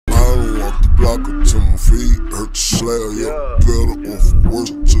block her to my feet, hurt the slab, yeah. Better off worse,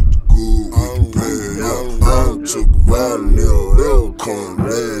 took the good, we can pay, yeah. I don't took a violin, they'll come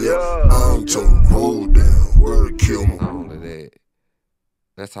last, yeah. I don't took a hold down, where to kill me. Not only that,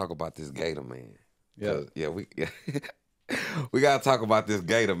 let's talk about this Gator man. Yeah, we gotta talk about this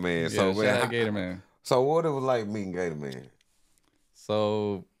Gator man. Yeah, So man, shout out Gator man. So what it was like meeting Gator man?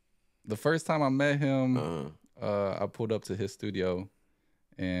 So the first time I met him, I pulled up to his studio,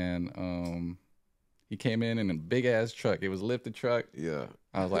 and he came in a big ass truck. It was a lifted truck. Yeah.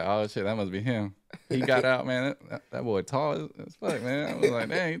 I was like, oh shit, that must be him. He got out, man. That boy tall as fuck, man. I was like,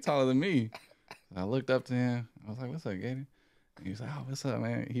 dang, he taller than me. I looked up to him. I was like, what's up, Gator? And he was like, oh, what's up,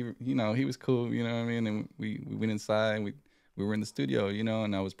 man? He was cool, you know what I mean? And we went inside and we were in the studio, you know,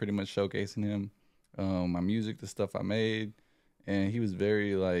 and I was pretty much showcasing him, my music, the stuff I made. And he was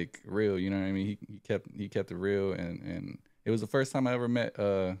very like real, you know what I mean? He kept it real, and it was the first time I ever met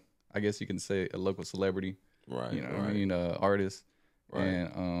I guess you can say a local celebrity. Right. You know what I mean? Artist. Right.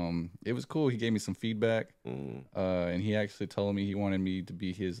 And it was cool. He gave me some feedback. And he actually told me he wanted me to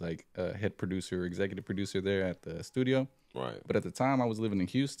be his like head producer, executive producer there at the studio. Right. But at the time I was living in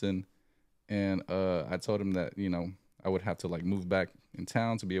Houston, and I told him that, you know, I would have to like move back in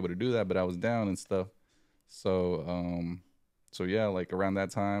town to be able to do that, but I was down and stuff. So so yeah, like around that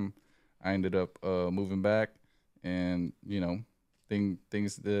time I ended up moving back, and you know,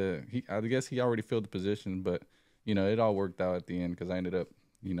 I guess he already filled the position, but you know, it all worked out at the end because I ended up,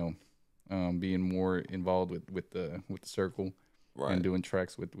 you know, being more involved with the circle, right, and doing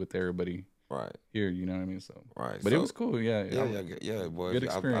tracks with everybody, right, here. You know what I mean? So right, but it was cool. Yeah, boy. Good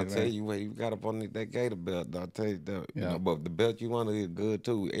experience. I tell you what, you got up on that Gator belt. I tell you that. Yeah. You know, but the belt you wanted is good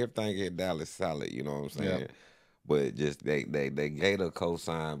too. Everything at Dallas solid. You know what I'm saying? Yeah. But just they Gator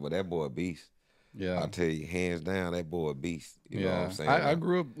co-sign, but that boy a beast. Yeah, I tell you, hands down, that boy a beast. You know what I'm saying? I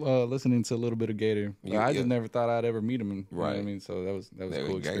grew up listening to a little bit of Gator. I just never thought I'd ever meet him. You know what I mean? So that was a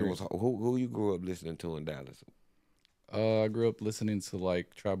cool experience. Who you grew up listening to in Dallas? I grew up listening to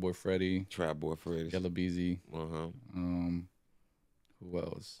like Tri-Boy Freddy, Yellow Beezy. Who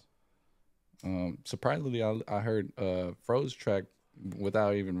else? Surprisingly, I heard Fro's track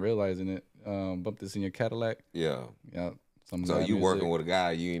without even realizing it. Bump This in Your Cadillac. Yeah. So you working with a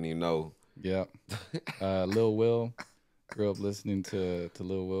guy you didn't even know. Yeah. Lil Will. Grew up listening to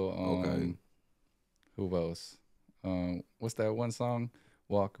Lil Will. Okay. Who else? What's that one song?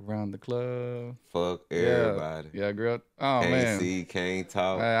 Walk Around the Club. Fuck everybody. Yeah, I grew up. Oh, can't man. See, can't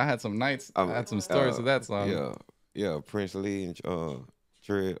talk. I had some nights. I had some stories of that song. Yeah. Prince Lee and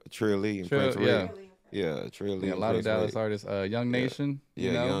Trill Lee and Prince Lee. Yeah, Trill Lee. A lot of Dallas artists. Young Nation. Yeah,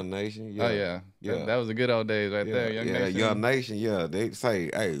 you know? Young Nation. Yeah. Oh, yeah. That was the good old days right there. Young Nation. Young Nation. Yeah, they say,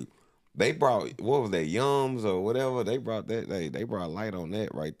 hey, they brought, what was that, Yums or whatever? They brought that. They brought light on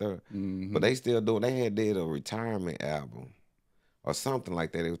that right there. But they still doing. They did a retirement album or something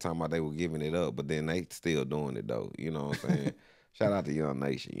like that. They were talking about they were giving it up, but then they still doing it though. You know what I'm saying? Shout out to Young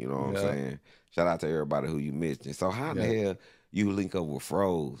Nation. You know what I'm saying? Shout out to everybody who you mentioned. So how the hell you link up with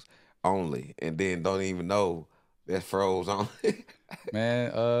Froze only, and then don't even know that's Froze only?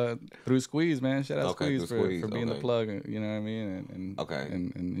 Man, through Squeeze, man. Shout out Squeeze for being the plug, you know what I mean?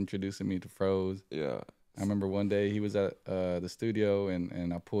 And introducing me to Froze. Yeah. I remember one day he was at the studio,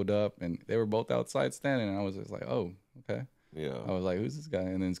 and I pulled up, and they were both outside standing, and I was just like, oh, okay. Yeah. I was like, who's this guy?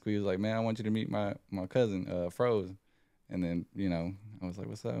 And then Squeeze was like, man, I want you to meet my cousin, Froze. And then, you know, I was like,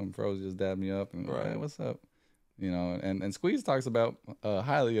 what's up? And Froze just dabbed me up, and hey, what's up? You know, and Squeeze talks about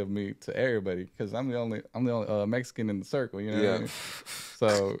highly of me to everybody because I'm the only Mexican in the circle. You know what I mean?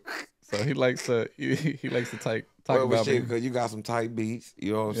 So he likes to talk about me because you got some tight beats.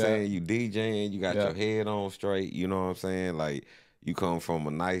 You know what I'm saying? You DJing, you got your head on straight. You know what I'm saying? Like you come from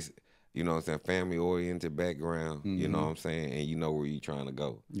a nice, you know what I'm saying, family oriented background. You know what I'm saying? And you know where you trying to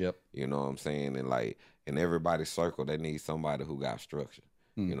go. Yep. You know what I'm saying? And like in everybody's circle, they need somebody who got structure.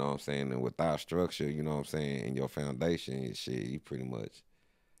 You know what I'm saying? And without structure, you know what I'm saying, and your foundation, shit, you pretty much,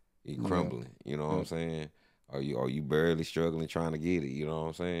 you crumbling. You know what I'm saying? Or you barely struggling trying to get it, you know what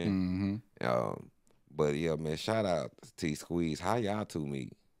I'm saying? But yeah, man, shout out to T Squeeze. How y'all two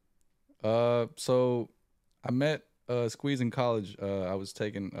meet? So I met Squeeze in college. I was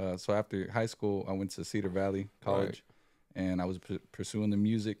taking, so after high school, I went to Cedar Valley College, and I was pursuing the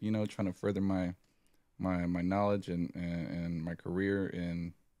music, you know, trying to further my knowledge and my career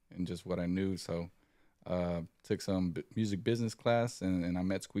and just what I knew. So took some music business class, and I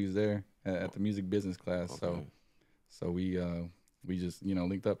met Squeeze there at the music business class. So we just, you know,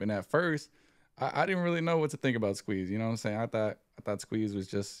 linked up. And at first I didn't really know what to think about Squeeze, you know what I'm saying? I thought Squeeze was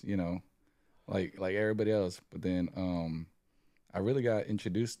just, you know, like everybody else. But then I really got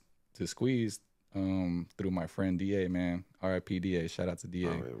introduced to Squeeze through my friend DA, man. R.I.P. DA. Shout out to DA.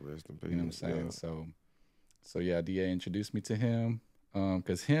 Oh, yeah, rest in peace. You know what I'm saying? Yeah. So yeah, DA introduced me to him.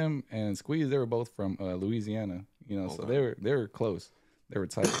 Cause him and Squeeze, they were both from Louisiana. You know, so they were close. They were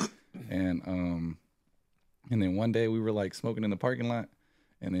tight. And then one day we were like smoking in the parking lot,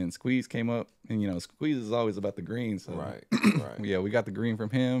 and then Squeeze came up, and you know, Squeeze is always about the green. So Right. yeah, we got the green from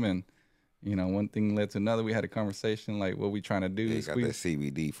him, and you know, one thing led to another. We had a conversation like, what we trying to do? Yeah, got that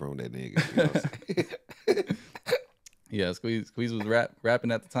CBD from that nigga. You know what I'm saying? Yeah, Squeeze was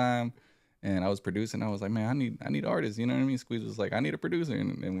rapping at the time, and I was producing. I was like, man, I need artists. You know what I mean? Squeeze was like, I need a producer,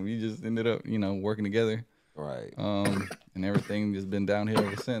 and we just ended up, you know, working together. Right. And everything just been downhill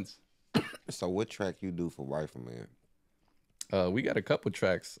ever since. So what track you do for Rifleman? We got a couple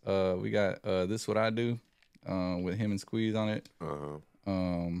tracks. We got This What I Do with him and Squeeze on it.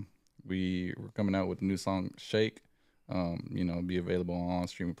 We were coming out with a new song, Shake. You know, be available on all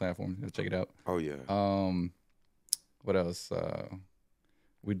streaming platforms. Check it out. Oh yeah. What else?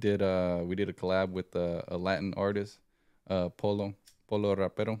 We did a collab with a Latin artist, Polo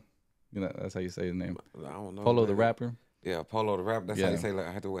Rapero. You know, that's how you say his name. I don't know. Polo man. the rapper. Yeah, Polo the rapper. That's how Yeah. you say.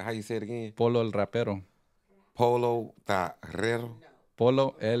 Like, how you say it again? Polo el rapero. Polo Tarrero.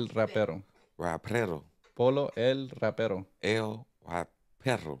 Polo el rapero. Rapero. Polo el rapero. El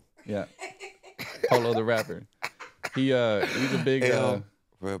Rapero. Yeah. Polo the rapper. He's a big. El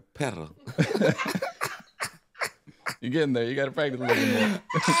Rapero. You're getting there. You got to practice a little bit more.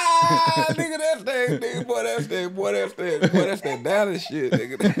 Nigga, that's that, nigga. Boy, that's that Dallas shit,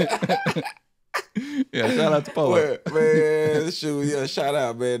 nigga. Yeah, shout out to Polo. Man, shoot, yeah, shout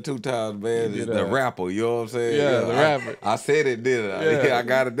out, man, 2 times, man. The rapper, you know what I'm saying? Yeah, the rapper. I said it, didn't I? Yeah. Yeah, I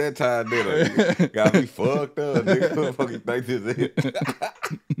got it that time, didn't I? Got me fucked up, nigga. What the fuck you think this is?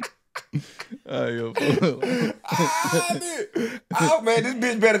 Yo, Oh, man, this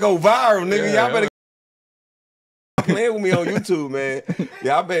bitch better go viral, nigga. Yeah, Y'all better playing with me on YouTube, man.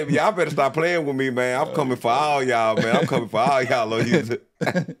 Y'all better stop playing with me, man. I'm coming for all y'all, man. I'm coming for all y'all on YouTube.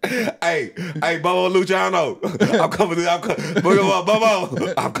 hey, Bobo Luciano. I'm coming through.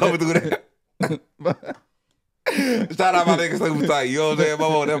 Bobo, I'm coming through that. Shout out my nigga Supertight. You know what I'm saying,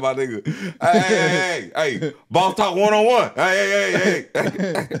 Bobo? That's my nigga. Hey. Boss talk 1-on-1. Hey.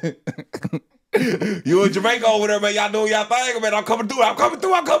 You in Jamaica over there, man. Y'all doing y'all thing, man. I'm coming through,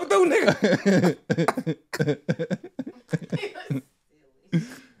 nigga.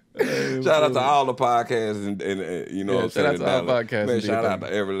 Shout out to all the podcasts and you know what I'm saying. Shout out to all podcasts. Man, shout out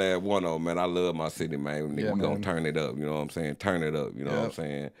to every last one of them, man. I love my city, man. Yeah, we gonna man. turn it up, you know what I'm saying? Turn it up, you know what I'm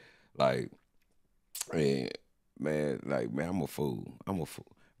saying? Like, man, I'm a fool.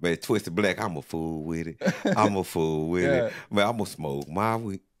 Man, Twisted Black, I'm a fool with it. Yeah. Man, I'm gonna smoke my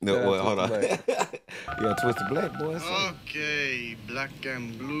weed. No, Yeah, well, hold on. Twisted Yeah, Twisted Black, boy. Okay, black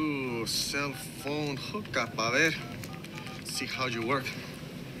and blue cell phone hookup. A ver, see how you work.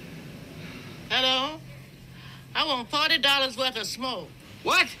 Hello? I want $40 worth of smoke.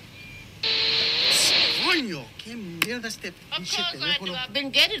 What? Coño, qué mierda este Of pinche course I do. teléfono. I've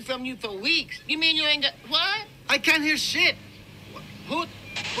been getting it from you for weeks. You mean you ain't got... What? I can't hear shit. What?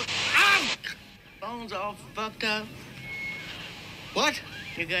 Ah! Phone's all fucked up. What?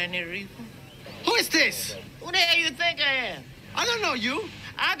 You got any reefer? Who is this? Who the hell you think I am? I don't know you.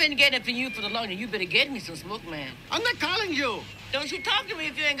 I've been getting it from you for the longest. You better get me some smoke, man. I'm not calling you. Don't you talk to me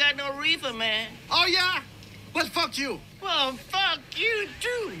if you ain't got no reefer, man. Oh, yeah? Well, fuck you. Well, fuck you,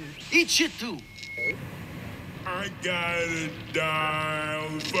 too. Eat shit, too. I got a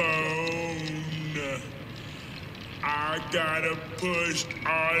dial phone. I got a push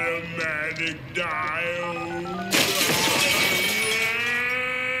automatic dial.